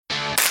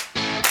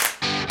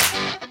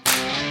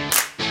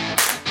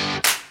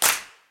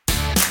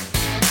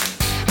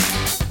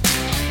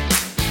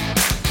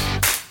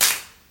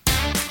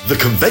The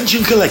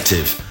Convention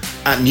Collective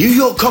at New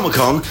York Comic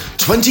Con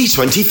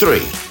 2023.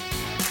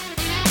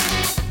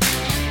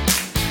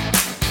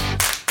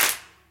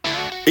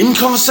 In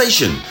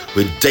conversation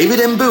with David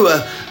M.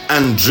 Booher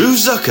and Drew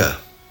Zucker.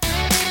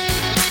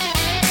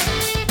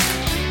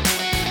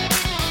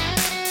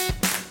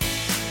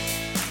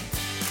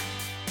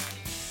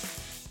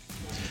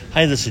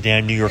 Hi, this is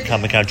Dan, New York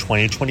Comic Con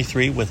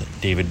 2023 with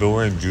David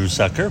Booher and Drew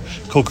Zucker,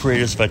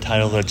 co-creators of a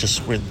title that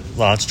just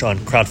launched on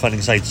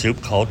crowdfunding site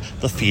Zoop called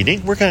The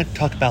Feeding. We're going to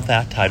talk about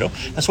that title,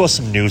 as well as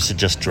some news that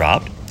just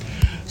dropped.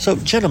 So,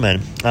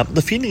 gentlemen,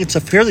 The Feeding, it's a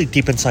fairly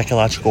deep and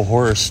psychological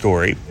horror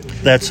story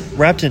that's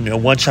wrapped in a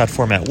one-shot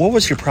format. What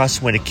was your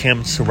process when it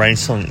came to writing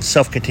something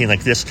self-contained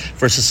like this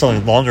versus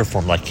something longer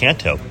form like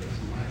Canto?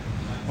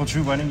 Well,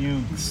 Drew, why don't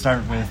you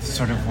start with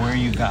sort of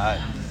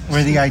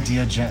where the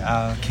idea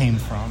came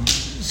from?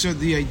 So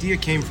the idea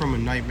came from a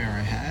nightmare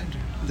I had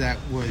that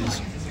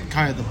was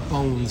kind of the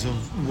bones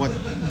of what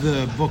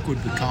the book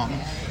would become.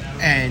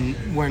 And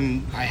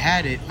when I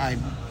had it, I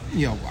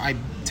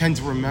tend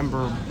to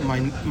remember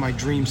my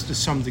dreams to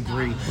some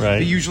degree. Right.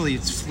 But usually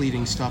it's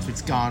fleeting stuff.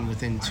 It's gone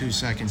within 2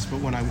 seconds.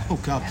 But when I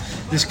woke up,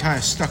 this kind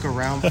of stuck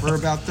around for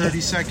about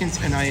 30 seconds,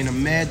 and I, in a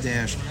mad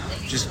dash,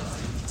 just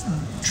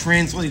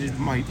translated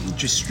my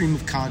stream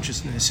of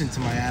consciousness into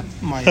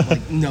my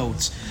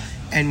notes.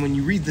 And when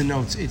you read the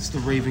notes, it's the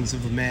ravings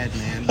of a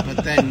madman.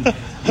 But then,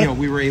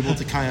 we were able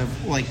to kind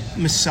of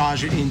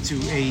massage it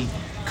into a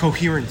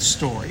coherent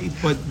story.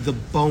 But the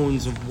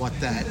bones of what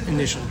that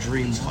initial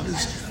dream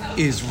was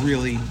is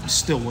really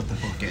still what the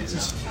book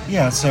is.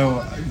 Yeah,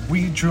 so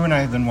Drew and I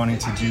have been wanting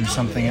to do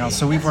something else.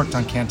 So we've worked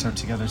on Canto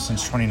together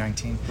since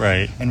 2019.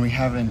 Right. And we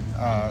haven't,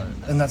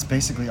 and that's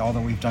basically all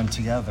that we've done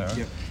together.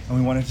 Yep. And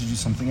we wanted to do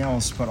something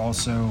else, but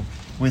also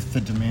with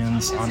the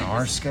demands on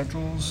our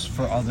schedules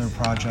for other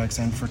projects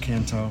and for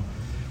Canto,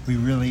 we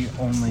really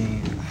only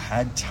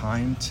had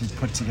time to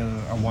put together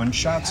a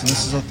one-shot. So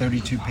this is a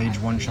 32-page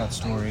one-shot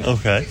story.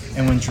 Okay.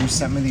 And when Drew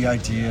sent me the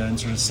idea and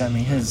sort of sent me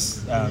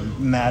his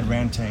mad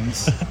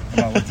rantings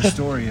about what the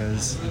story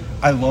is,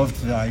 I loved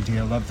the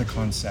idea, loved the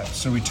concept.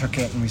 So we took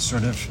it and we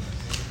sort of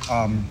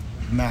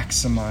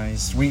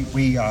maximized.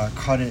 We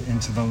cut it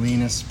into the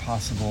leanest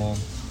possible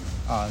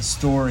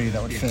story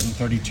that would fit in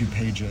 32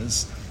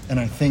 pages. And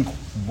I think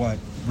what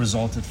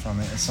resulted from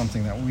it is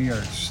something that we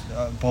are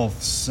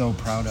both so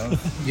proud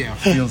of. Yeah.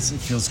 It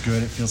feels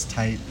good. It feels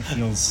tight. It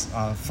feels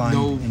fun.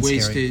 No and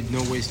wasted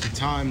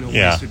time. No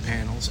wasted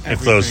panels. Everything. It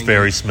flows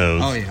very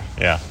smooth. Oh yeah.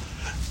 Yeah.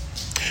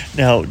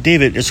 Now,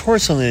 David, is horror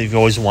something that you've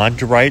always wanted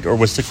to write, or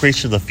was the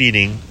creation of The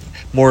Feeding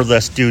more or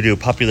less due to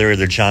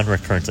popularity of the genre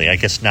currently? I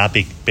guess not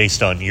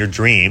based on your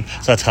dream.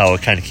 So that's how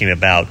it kind of came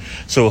about.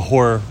 So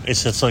horror,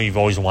 is that something you've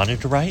always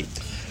wanted to write?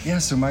 Yeah,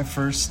 so my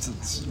first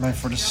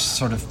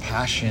sort of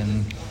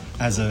passion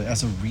as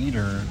a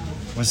reader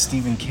was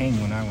Stephen King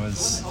when I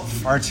was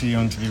far too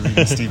young to be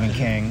reading Stephen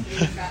King.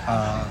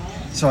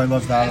 So I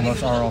loved that. I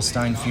loved R.L.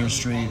 Stine, Fear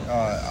Street.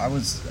 I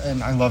loved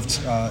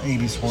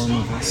 80s horror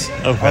movies.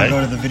 Okay. I would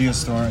go to the video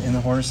store in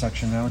the horror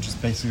section, and I would just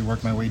basically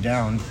work my way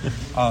down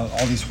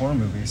all these horror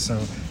movies.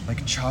 So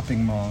like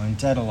Chopping Mall and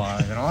Dead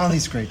Alive and all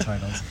these great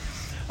titles.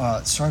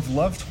 So I've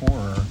loved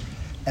horror,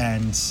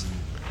 and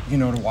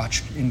to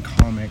watch in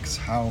comics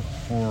how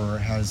horror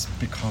has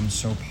become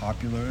so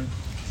popular,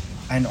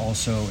 and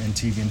also in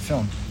TV and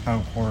film, how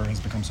horror has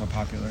become so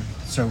popular.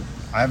 So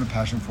I have a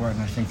passion for it,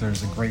 and I think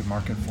there's a great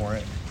market for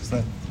it. So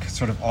that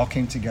sort of all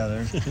came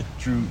together.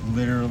 Drew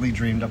literally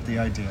dreamed up the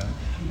idea.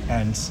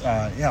 And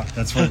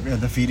that's what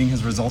The Feeding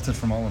has resulted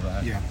from all of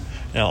that. Yeah.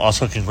 Now,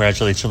 also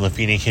congratulations on The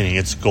Feeding hitting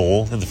its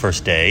goal in the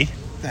first day.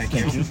 Thank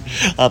you.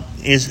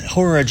 Is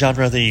horror a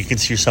genre that you can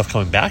see yourself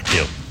coming back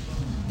to?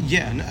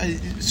 Yeah,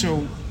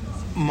 so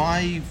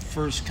my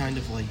first kind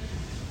of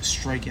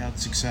strikeout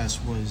success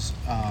was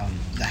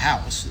The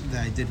House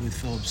that I did with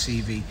Philip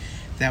Seavey.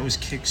 That was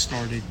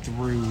kickstarted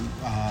through,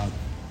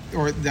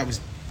 or that was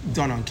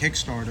done on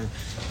Kickstarter,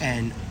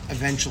 and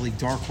eventually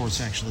Dark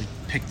Horse actually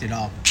picked it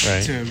up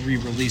to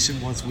re-release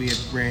it once we had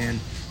ran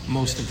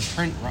most of the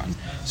print run.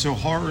 So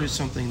horror is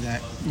something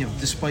that,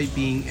 despite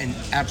being an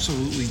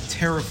absolutely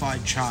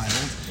terrified child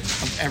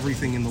of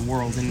everything in the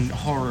world, and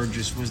horror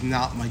just was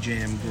not my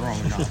jam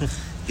growing up.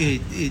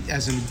 It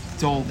as an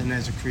adult and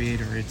as a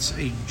creator, it's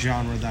a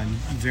genre that I'm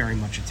very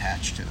much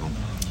attached to.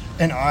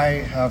 And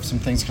I have some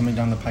things coming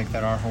down the pike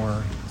that are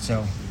horror,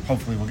 so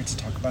hopefully we'll get to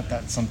talk about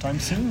that sometime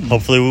soon.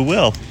 Hopefully we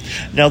will.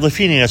 Now, The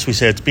Feeding, as we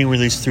said, it's being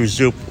released through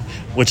Zoop,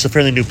 which is a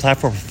fairly new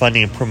platform for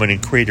funding and promoting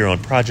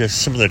creator-owned projects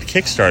similar to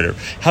Kickstarter.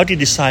 How do you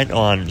decide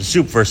on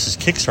Zoop versus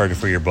Kickstarter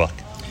for your book?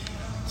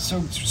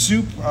 So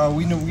Zoop,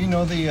 we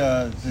know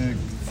the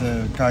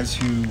guys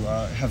who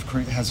have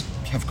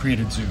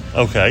created Zoop.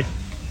 Okay.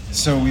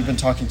 So we've been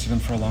talking to them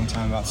for a long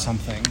time about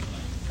something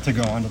to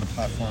go onto the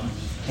platform.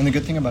 And the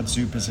good thing about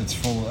Zoop is it's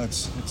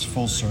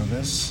full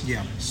service.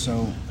 Yeah.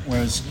 So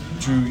whereas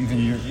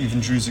even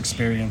Drew's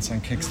experience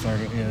on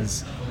Kickstarter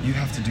is you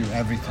have to do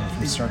everything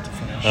from start to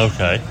finish.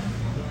 Okay.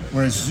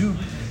 Whereas Zoop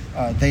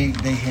They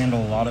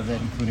handle a lot of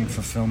it, including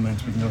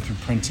fulfillment. We can go through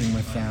printing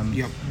with them.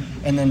 Yep.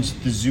 And then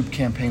the Zoop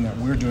campaign that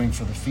we're doing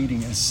for the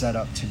feeding is set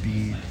up to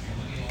be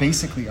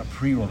basically a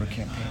pre-order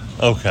campaign.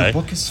 Okay. The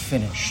book is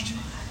finished.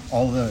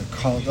 All the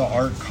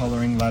art,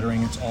 coloring,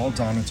 lettering, it's all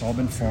done. It's all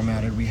been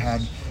formatted. We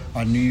had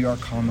a New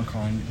York Comic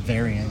Con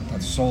variant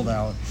that sold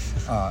out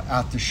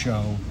at the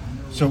show.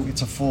 So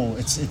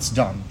it's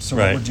done. So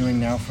Right. what we're doing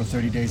now for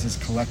 30 days is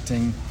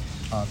collecting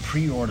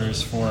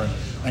pre-orders for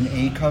an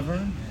A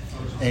cover,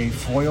 a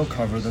foil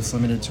cover that's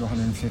limited to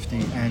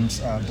 150,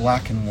 and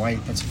black and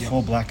white, that's a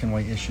full black and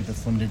white issue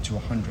that's limited to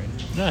 100.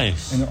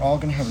 Nice. And they're all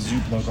going to have a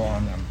Zoop logo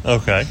on them.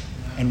 Okay.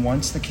 And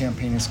once the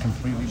campaign is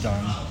completely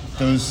done,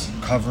 those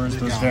covers,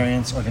 those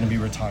variants are going to be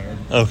retired.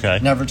 Okay.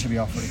 Never to be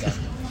offered again.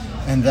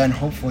 And then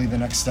hopefully the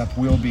next step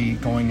will be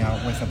going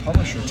out with a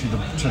publisher to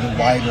the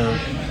wider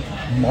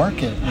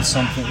market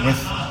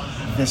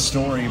with this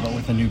story, but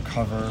with a new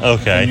cover,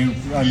 Okay.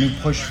 with a new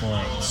push for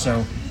it.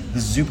 So the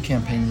Zoop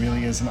campaign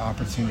really is an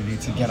opportunity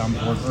to get on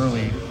board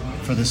early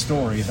for the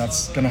story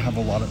that's going to have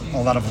a lot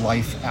of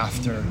life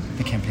after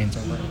the campaign's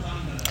over.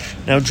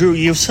 Now, Drew,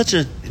 you have such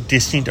a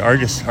distinct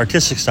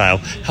artistic style.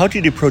 How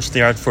did you approach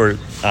the art for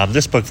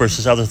this book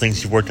versus other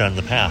things you've worked on in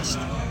the past?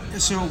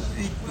 So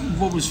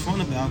what was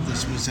fun about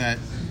this was that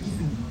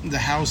the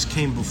house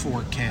came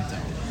before Canto.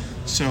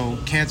 So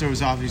Canto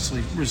has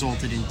obviously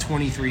resulted in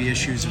 23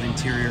 issues of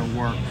interior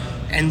work,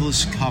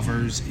 endless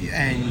covers,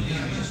 and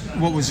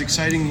what was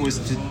exciting was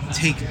to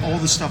take all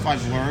the stuff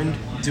I've learned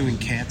doing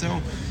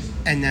Canto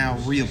and now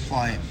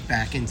reapply it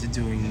back into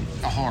doing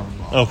a horror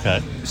book.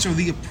 Okay. So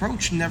the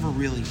approach never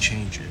really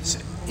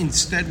changes.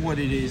 Instead, what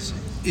it is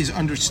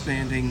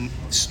understanding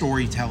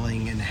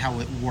storytelling and how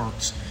it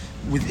works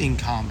within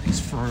comics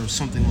for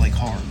something like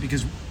horror,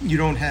 because you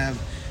don't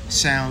have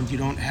sound, you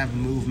don't have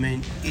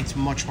movement, it's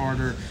much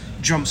harder.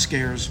 Jump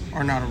scares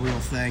are not a real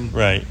thing.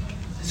 Right.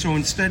 So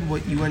instead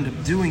what you end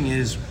up doing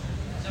is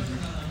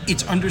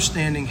it's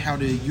understanding how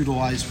to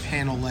utilize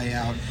panel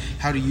layout,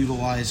 how to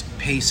utilize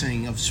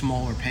pacing of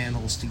smaller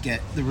panels to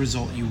get the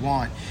result you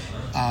want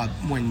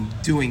when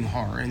doing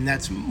horror. And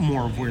that's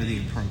more of where the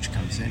approach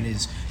comes in,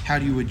 is how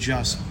do you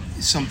adjust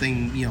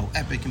something,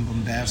 epic and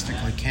bombastic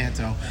like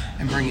Canto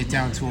and bring it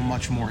down to a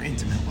much more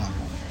intimate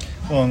level.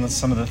 Well, and that's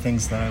some of the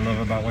things that I love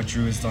about what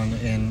Drew has done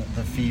in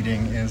the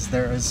feeding is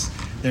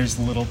there's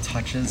little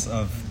touches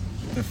of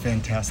the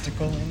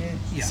fantastical in it.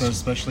 Yes. So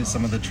especially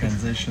some of the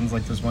transitions,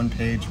 like there's one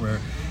page where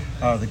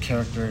the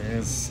character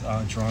is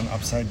drawn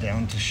upside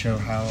down to show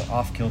how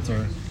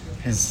off-kilter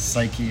his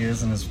psyche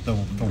is and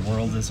the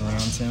world is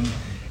around him.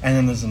 And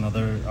then there's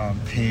another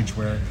page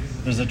where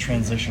there's a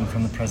transition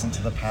from the present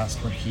to the past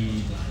where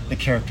the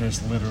character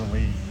is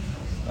literally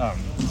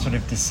sort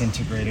of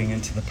disintegrating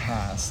into the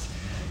past.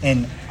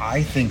 And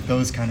I think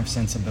those kind of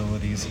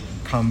sensibilities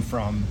come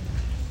from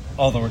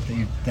all the work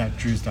that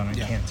Drew's done on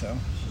Canto.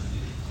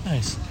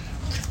 Nice.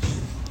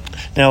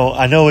 Now,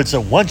 I know it's a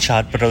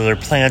one-shot, but are there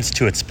plans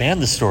to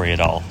expand the story at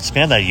all?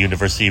 Expand that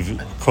universe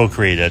you've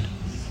co-created?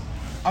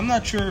 I'm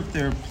not sure if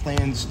there are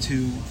plans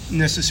to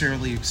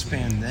necessarily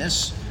expand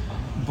this,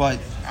 but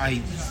I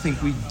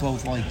think we'd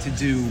both like to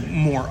do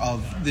more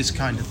of this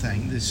kind of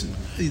thing, this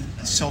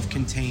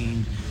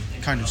self-contained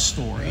kind of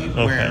story,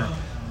 where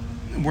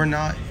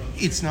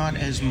it's not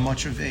as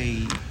much of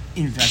a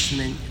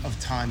investment of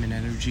time and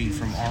energy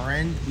from our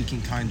end. We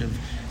can kind of,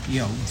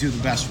 do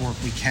the best work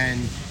we can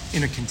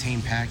in a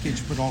contained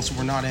package, but also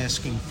we're not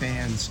asking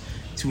fans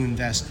to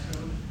invest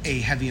a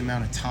heavy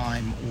amount of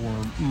time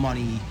or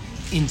money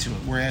into it.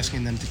 We're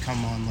asking them to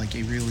come on like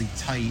a really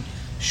tight,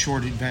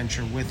 short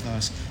adventure with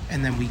us,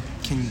 and then we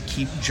can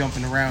keep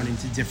jumping around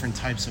into different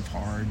types of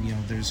horror.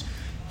 There's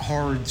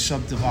horror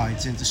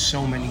subdivides into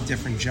so many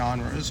different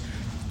genres,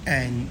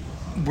 and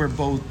we're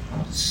both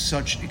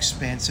such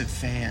expansive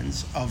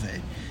fans of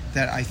it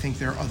that I think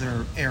there are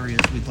other areas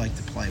we'd like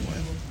to play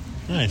with.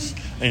 Nice.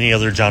 Any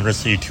other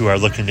genres that you two are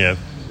looking to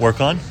work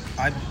on?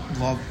 I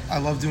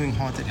love doing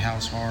haunted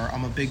house horror.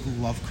 I'm a big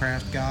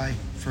Lovecraft guy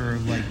for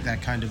like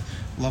that kind of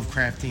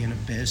Lovecraftian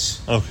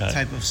abyss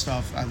type of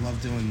stuff. I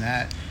love doing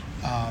that.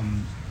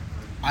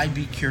 I'd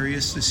be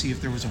curious to see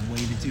if there was a way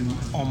to do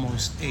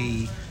almost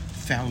a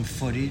found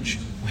footage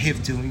way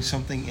of doing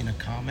something in a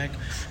comic.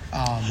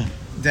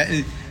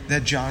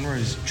 That genre,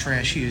 as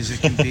trashy as it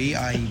can be,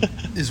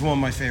 is one of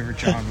my favorite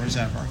genres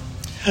ever.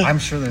 I'm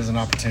sure there's an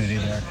opportunity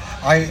there.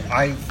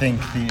 I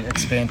think the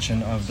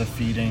expansion of the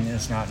feeding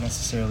is not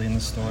necessarily in the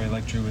story,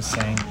 like Drew was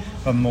saying,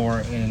 but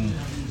more in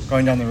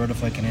going down the road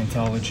of like an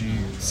anthology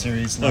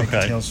series like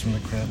Tales from the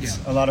Crypt. Yeah.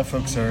 A lot of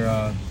folks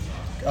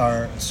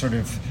are sort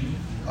of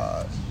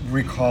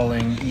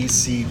recalling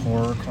EC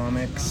horror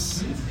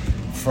comics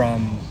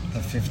from the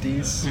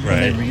 50s when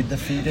they read the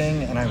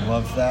feeding, and I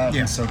love that.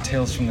 Yeah. And so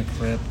Tales from the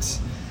Crypt,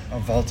 A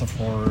Vault of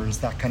Horrors,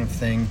 that kind of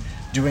thing.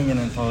 Doing an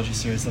anthology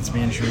series that's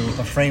me and Drew,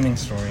 a framing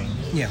story.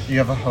 Yeah. You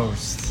have a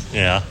host.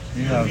 Yeah.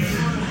 You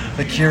have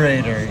the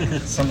curator,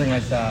 something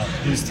like that,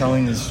 who's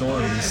telling these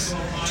stories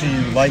to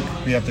you, like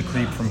we have the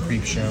Creep from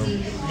Creep Show,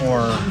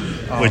 or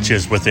which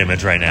is with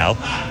Image right now.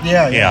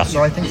 Yeah.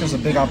 So I think there's a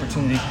big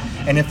opportunity,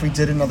 And if we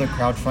did another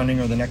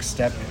crowdfunding, or the next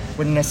step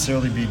wouldn't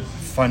necessarily be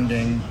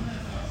funding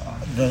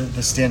the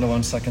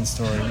standalone second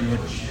story. We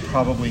would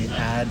probably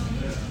add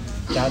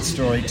that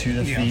story to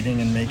the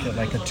feeding and make it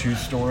like a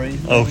 2-story.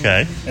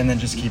 Okay. And then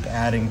just keep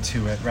adding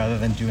to it rather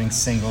than doing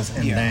singles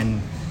and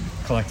then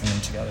collecting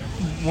them together.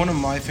 One of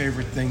my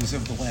favorite things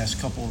of the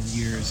last couple of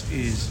years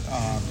is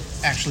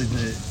actually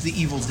the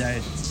Evil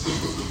Dead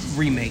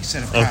remakes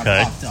that have kind of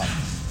popped up.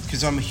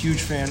 Because I'm a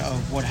huge fan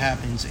of what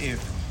happens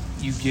if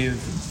you give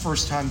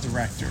first-time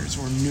directors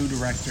or new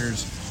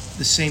directors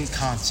the same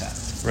concept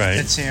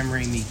that Sam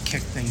Raimi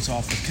kicked things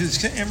off with. Because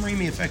Sam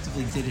Raimi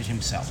effectively did it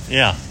himself.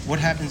 Yeah. What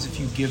happens if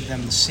you give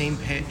them the same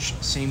pitch,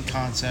 same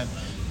concept?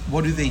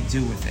 What do they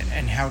do with it?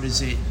 And how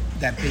does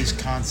that base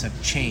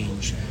concept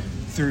change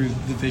through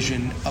the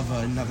vision of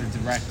another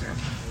director?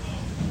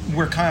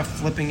 We're kind of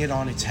flipping it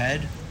on its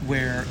head,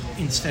 where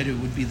instead it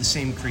would be the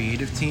same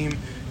creative team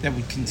that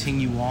would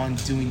continue on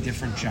doing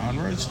different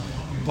genres.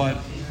 But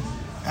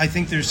I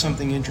think there's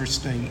something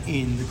interesting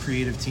in the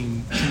creative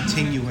team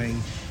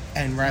continuing,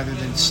 and rather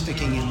than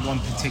sticking in one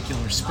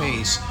particular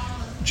space,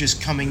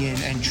 just coming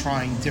in and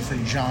trying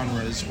different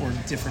genres or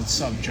different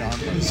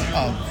subgenres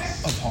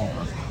of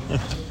horror.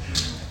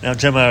 Now,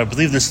 Jim, I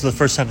believe this is the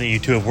first time that you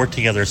two have worked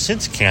together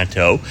since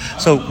Canto.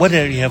 So what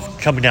do you have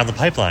coming down the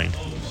pipeline?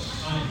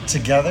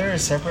 Together,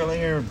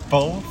 separately, or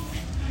both?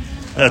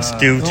 Let's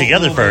do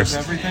together first.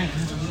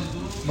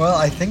 Well,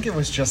 I think it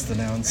was just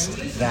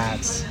announced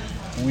that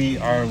we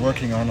are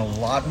working on a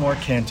lot more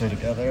Canto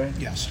together.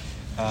 Yes.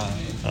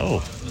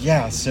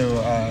 Yeah, so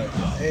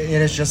it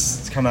has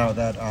just come out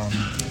that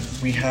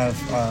we've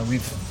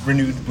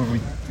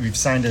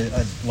signed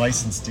a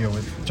license deal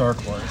with Dark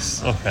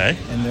Horse. Okay.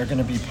 And they're going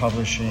to be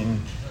publishing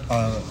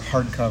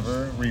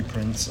hardcover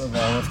reprints of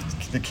all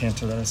of the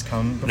Canto that has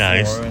come before.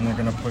 Nice. And they're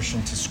going to push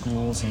into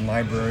schools and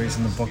libraries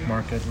and the book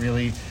market,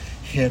 really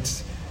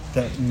hit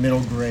the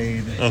middle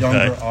grade,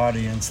 younger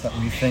audience that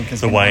we think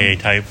has been YA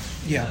type.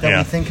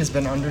 We think has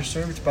been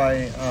underserved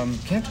by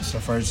Canto so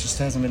far. It just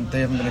they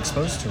haven't been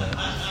exposed to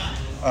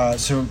it.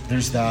 So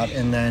there's that,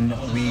 and then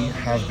we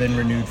have been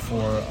renewed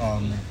for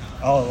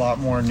a lot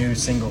more new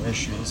single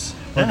issues.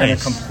 We're going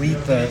to complete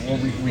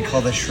what we call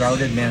the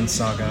Shrouded Man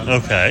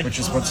Saga, which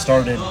is what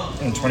started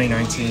in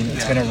 2019.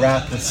 It's going to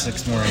wrap with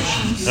 6 more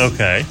issues.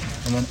 Okay.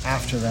 And then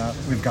after that,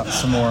 we've got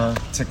some more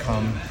to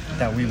come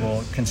that we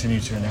will continue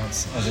to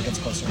announce as it gets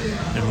closer.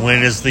 And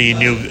when is the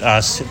new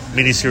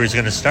miniseries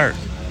going to start?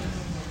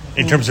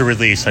 In terms of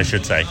release, I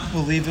should say. I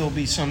believe it'll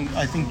be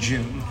I think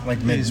June.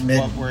 Like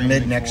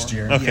mid next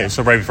year. Okay,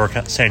 so right before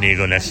San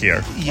Diego next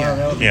year. Yeah,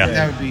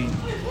 that would be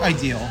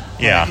ideal.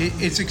 Yeah.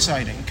 It's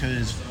exciting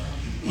because,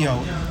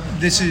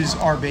 this is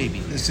our baby.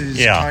 This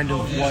is kind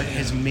of what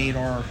has made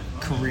our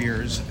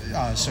careers,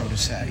 so to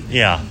say.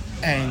 Yeah.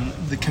 And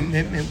the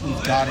commitment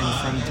we've gotten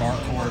from Dark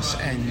Horse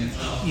and,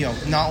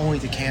 not only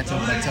to Canto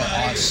but to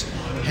us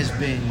has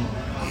been,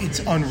 it's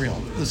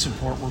unreal, the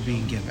support we're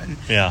being given.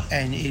 Yeah.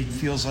 And it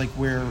feels like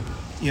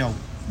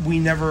we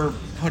never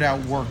put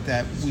out work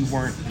that we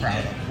weren't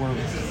proud of.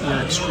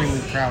 We're extremely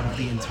proud of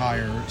the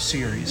entire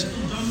series.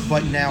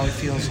 But now it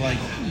feels like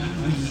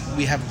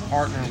we have a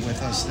partner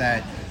with us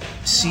that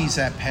sees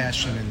that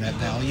passion and that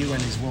value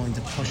and is willing to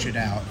push it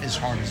out as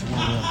hard as we're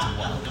willing to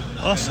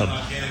work. Awesome.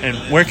 And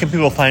where can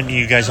people find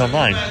you guys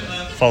online?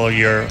 Follow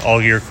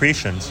all your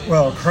creations.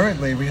 Well,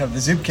 currently we have the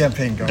Zoop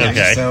campaign going.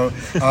 Okay. So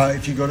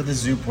if you go to the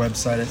Zoop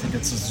website, I think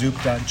it's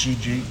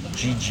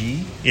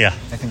zoop.gg. Yeah.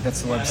 I think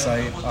that's the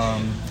website.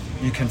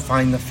 You can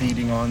find the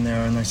feeding on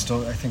there, and I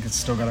think it's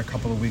still got a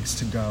couple of weeks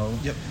to go.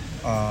 Yep.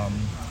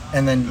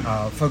 And then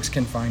folks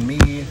can find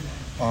me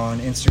on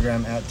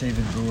Instagram at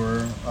David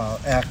Booher,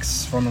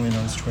 X, formerly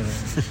known as Twitter.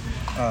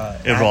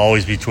 It'll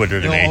always be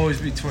Twitter to me. It'll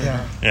always be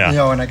Twitter.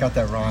 Yeah. And I got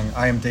that wrong.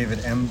 I am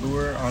David M.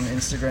 Booher on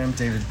Instagram,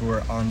 David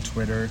Booher on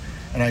Twitter,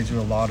 and I do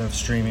a lot of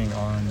streaming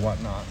on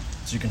Whatnot,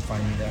 so you can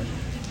find me there.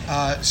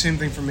 Same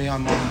thing for me.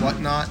 I'm on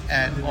Whatnot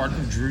at Art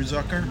of Drew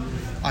Zucker.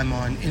 I'm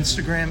on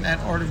Instagram at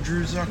Art of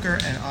Drew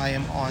Zucker, and I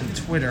am on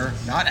Twitter,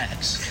 not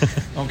X.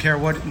 Don't care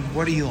what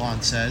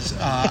Elon says.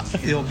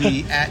 It'll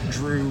be at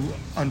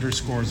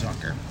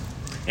Drew_Zucker.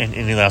 And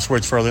any last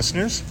words for our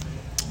listeners?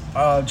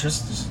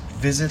 Just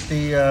visit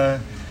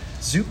the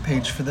Zoop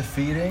page for the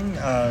feeding.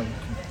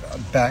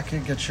 Back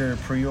it, get your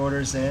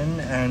pre-orders in,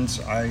 and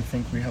I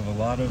think we have a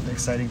lot of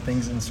exciting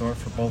things in store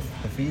for both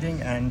the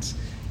feeding and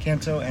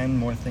Canto and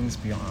more things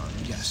beyond.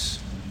 Yes.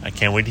 I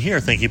can't wait to hear.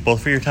 Thank you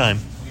both for your time.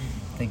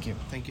 Thank you.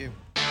 Thank you.